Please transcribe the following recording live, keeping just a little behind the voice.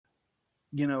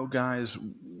Guys,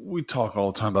 we talk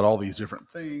all the time about all these different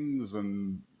things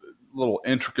and little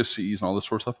intricacies and all this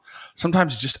sort of stuff.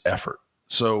 Sometimes it's just effort.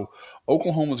 So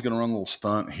Oklahoma's going to run a little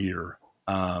stunt here.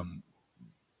 Um,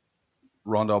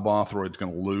 Rondell Bothroyd's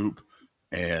going to loop,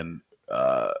 and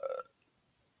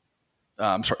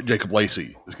I'm sorry, Jacob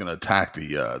Lacey is going to attack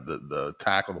the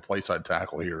tackle, the play side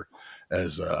tackle here,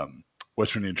 as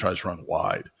West Virginia tries to run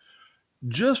wide.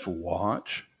 Just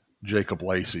watch Jacob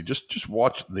Lacey. Just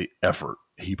watch the effort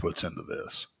he puts into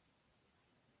this.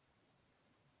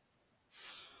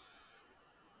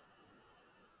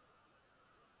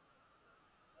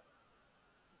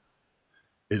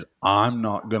 Is I'm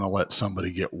not going to let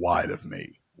somebody get wide of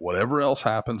me. Whatever else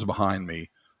happens behind me,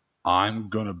 I'm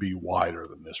going to be wider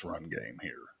than this run game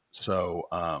here. So,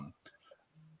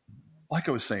 like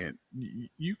I was saying,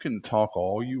 you can talk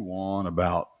all you want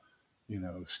about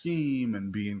scheme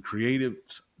and being creative.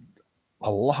 A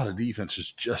lot of defense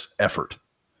is just effort,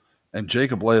 and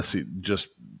Jacob Lacey just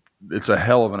it's a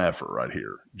hell of an effort right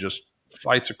here. Just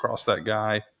fights across that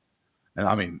guy, and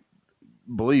I mean,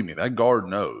 believe me, that guard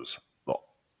knows the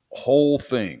whole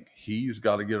thing. He's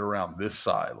got to get around this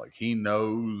side. Like he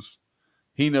knows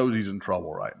he's in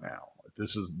trouble right now. Like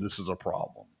this is a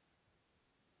problem.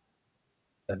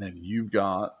 And then you've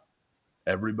got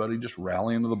everybody just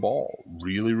rallying to the ball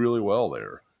really, really well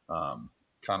there.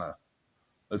 Kind of,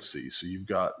 let's see. So you've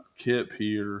got Kip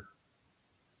here.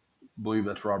 I believe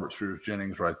that's Robert Spears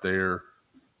Jennings right there.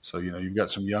 So you've got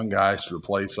some young guys to the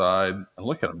play side, and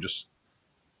look at them just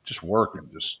working,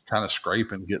 just kind of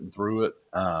scraping, getting through it.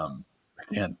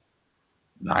 And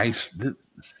nice.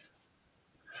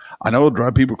 I know it'll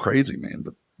drive people crazy, man,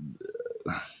 but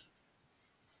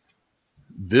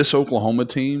this Oklahoma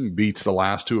team beats the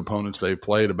last two opponents they've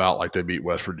played about like they beat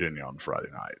West Virginia on Friday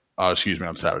night. Excuse me,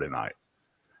 on Saturday night.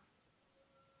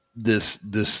 This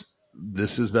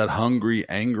is that hungry,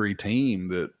 angry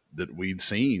team that we'd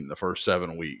seen the first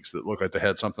 7 weeks that looked like they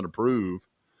had something to prove.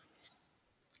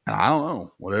 And I don't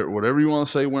know, whatever you want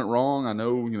to say went wrong. I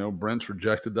know Brent's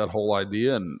rejected that whole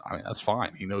idea, and I mean that's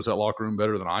fine. He knows that locker room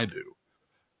better than I do.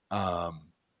 Um,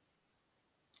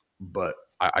 but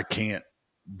I can't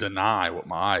deny what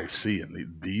my eyes see,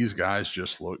 and these guys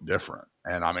just look different.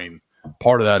 And I mean,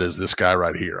 part of that is this guy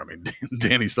right here. I mean,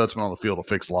 Danny Stutzman on the field will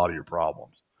fix a lot of your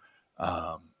problems.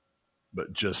 Um,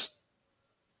 but just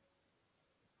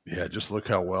look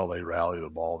how well they rally the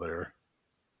ball there.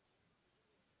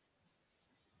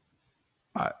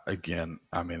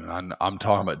 I mean, I'm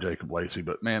talking about Jacob Lacey,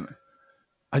 but man,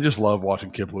 I just love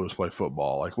watching Kip Lewis play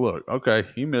football. Like, look, okay,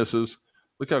 he misses.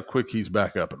 Look how quick he's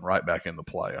back up and right back into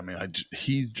play. I mean,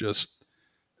 he just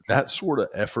that sort of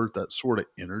effort, that sort of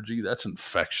energy, that's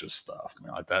infectious stuff,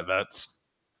 man. Like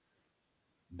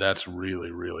that's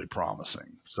really, really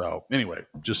promising. So anyway,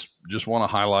 just want to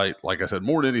highlight, like I said,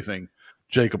 more than anything,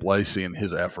 Jacob Lacey and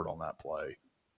his effort on that play.